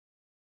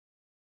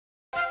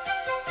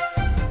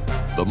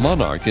the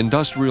MONARCH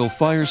industrial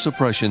fire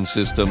suppression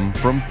system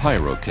from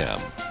PyroChem.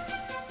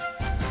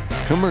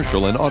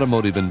 Commercial and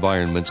automotive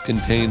environments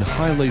contain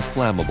highly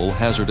flammable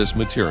hazardous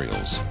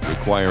materials,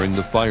 requiring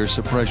the fire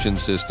suppression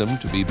system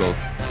to be both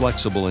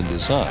flexible in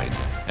design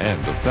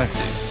and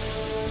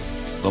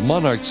effective. The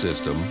MONARCH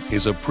system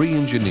is a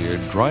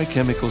pre-engineered dry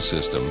chemical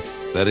system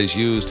that is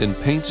used in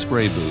paint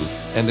spray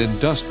booth and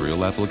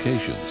industrial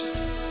applications.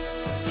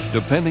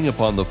 Depending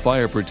upon the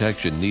fire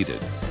protection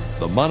needed,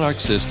 the MONARCH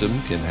system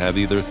can have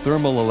either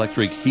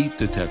thermal-electric heat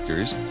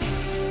detectors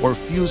or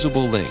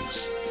fusible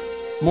links,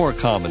 more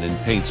common in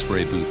paint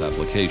spray booth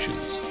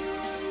applications.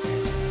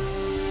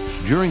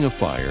 During a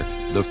fire,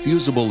 the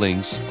fusible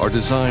links are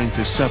designed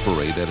to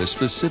separate at a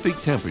specific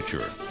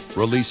temperature,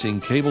 releasing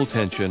cable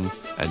tension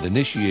and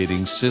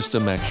initiating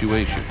system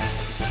actuation.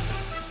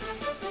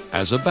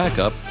 As a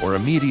backup or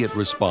immediate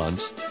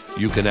response,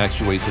 you can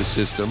actuate the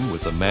system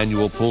with a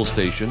manual pull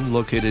station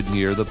located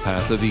near the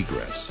path of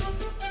egress.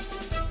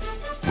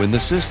 When the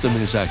system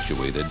is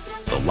actuated,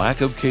 the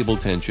lack of cable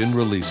tension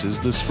releases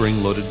the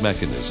spring-loaded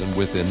mechanism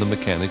within the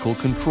mechanical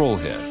control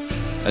head,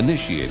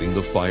 initiating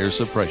the fire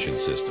suppression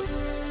system.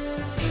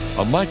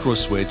 A micro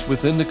switch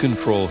within the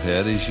control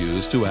head is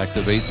used to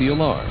activate the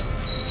alarm,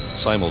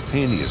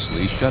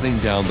 simultaneously shutting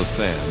down the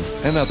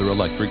fan and other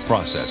electric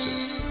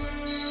processes.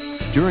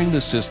 During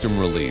the system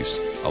release,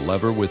 a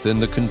lever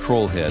within the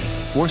control head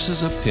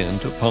forces a pin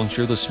to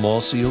puncture the small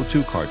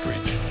CO2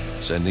 cartridge,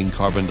 sending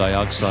carbon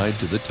dioxide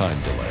to the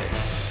time delay.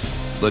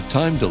 The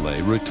time delay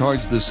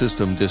retards the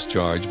system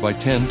discharge by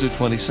 10 to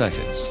 20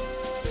 seconds.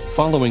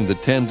 Following the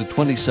 10 to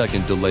 20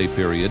 second delay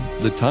period,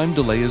 the time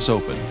delay is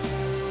opened,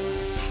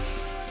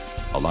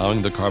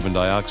 allowing the carbon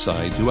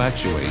dioxide to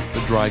actuate the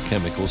dry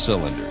chemical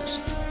cylinders.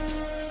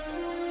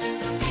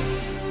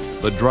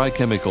 The dry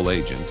chemical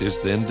agent is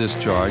then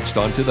discharged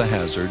onto the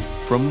hazard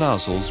from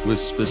nozzles with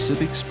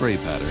specific spray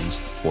patterns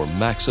for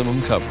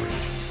maximum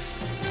coverage.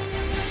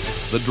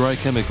 The dry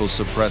chemical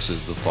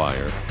suppresses the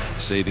fire,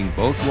 saving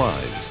both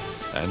lives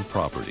and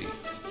property.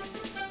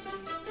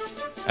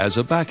 As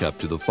a backup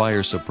to the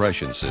fire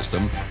suppression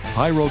system,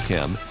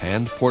 PyroChem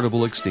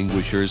hand-portable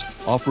extinguishers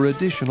offer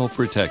additional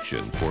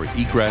protection for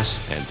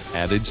egress and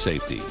added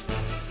safety.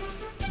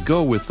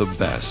 Go with the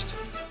best.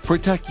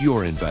 Protect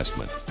your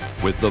investment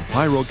with the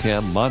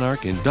PyroChem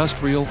MONARCH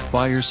Industrial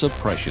Fire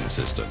Suppression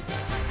System.